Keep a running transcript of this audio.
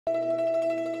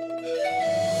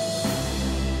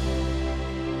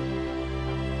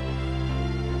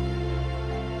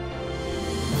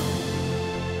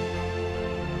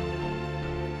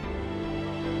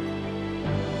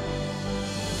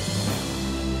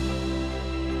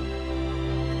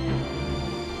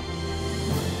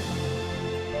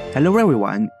Hello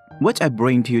everyone, what I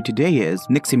bring to you today is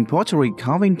Nixing pottery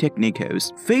carving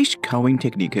techniques, fish carving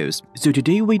techniques. So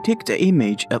today we take the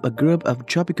image of a group of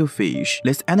tropical fish.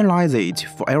 Let's analyze it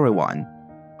for everyone.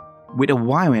 With a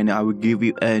while and I will give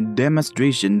you a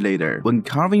demonstration later. When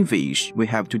carving fish, we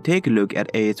have to take a look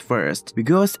at it first.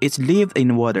 Because it lives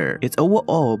in water, its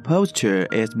overall posture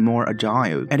is more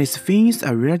agile and its fins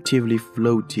are relatively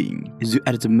floating. So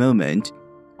at the moment,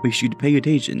 we should pay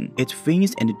attention. Its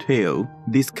fins and tail,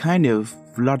 this kind of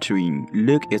fluttering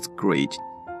look is great.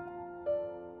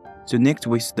 So next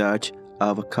we start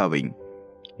our carving.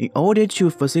 In order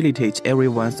to facilitate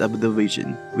everyone's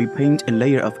observation, we paint a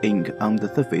layer of ink on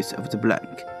the surface of the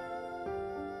blank.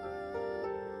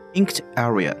 Inked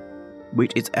area,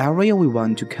 which is area we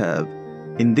want to carve.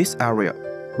 In this area,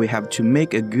 we have to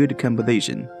make a good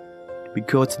composition.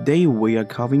 Because today we are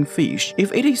carving fish.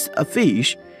 If it is a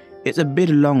fish, it's a bit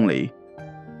lonely.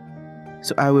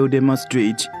 So I will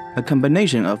demonstrate a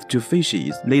combination of two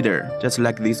fishes later, just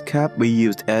like this cup we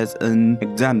used as an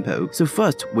example. So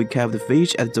first, we carve the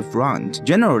fish at the front.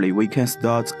 Generally, we can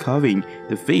start carving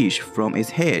the fish from its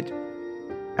head.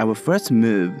 Our first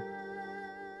move.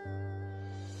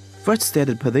 First, set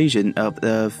the position of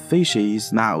the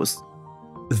fish's mouth.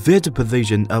 Set the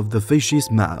position of the fish's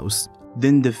mouth.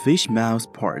 Then the fish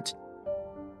mouth part.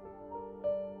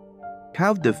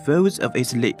 Carve the folds of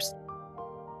its lips.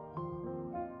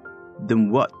 Then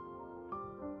what?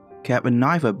 Carve a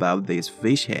knife above this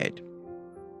fish head.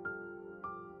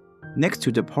 Next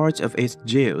to the parts of its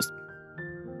gills.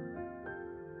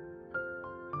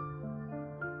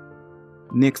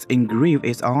 Next, engrave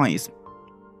its eyes.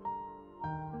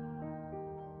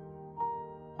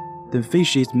 The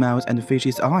fish's mouth and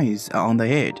fish's eyes are on the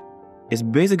head. It's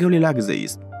basically like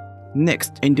this.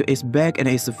 Next, into its back and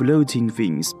its floating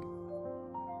fins.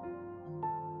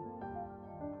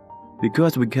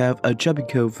 Because we carve a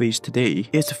tropical fish today,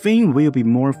 its fin will be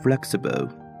more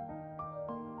flexible.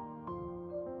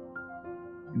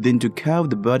 Then to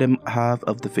carve the bottom half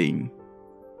of the fin.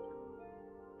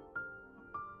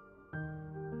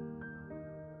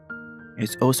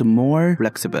 It's also more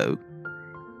flexible.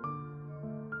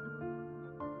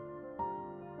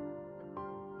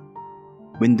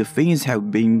 When the fins have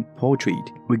been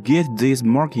portrayed, we get these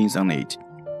markings on it.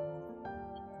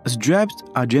 Stripes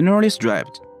are generally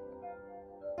striped.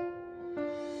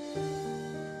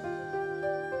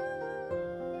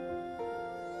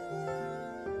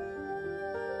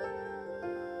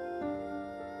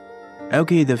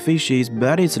 Okay, the fish's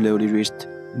body slowly reached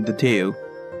the tail.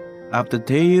 After the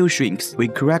tail shrinks, we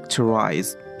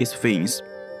characterize its fins.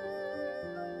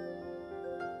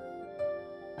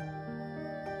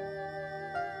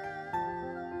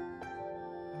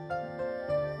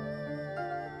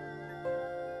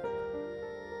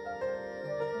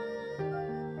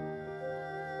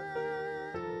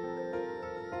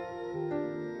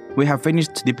 We have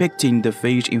finished depicting the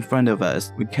fish in front of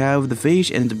us. We carve the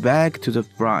fish and the back to the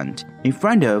front, in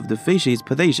front of the fish's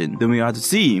position. Then we are to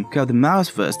see, carve the mouth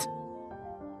first.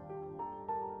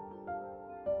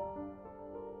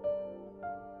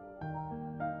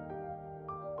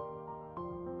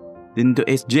 Then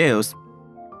to its gills,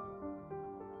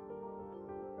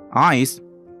 eyes,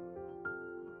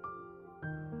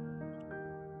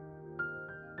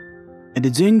 and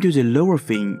then to the lower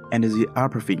fin and the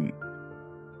upper fin.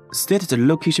 Set the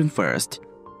location first.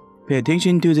 Pay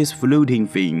attention to this floating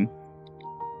fin.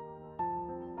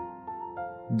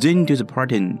 Then to the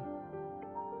pattern.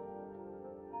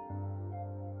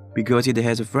 Because it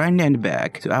has a front and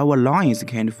back, so our lines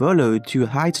can't follow too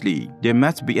tightly. There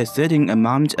must be a certain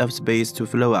amount of space to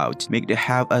flow out, make it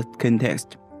have a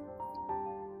context.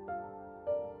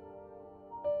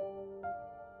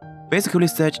 Basically,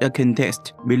 such a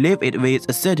context, we leave it with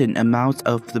a certain amount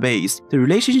of space. The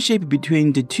relationship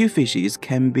between the two fishes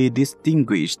can be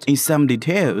distinguished. In some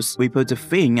details, we put the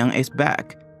fin on its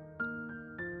back.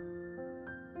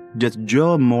 Just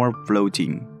draw more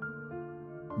floating.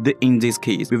 In this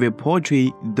case, we will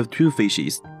portray the two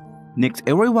fishes. Next,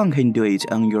 everyone can do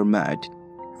it on your mat.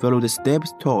 Follow the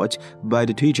steps taught by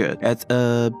the teacher as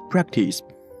a practice.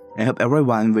 I hope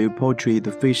everyone will portray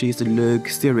the fish's look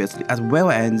seriously as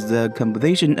well as the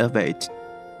composition of it.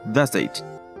 That's it.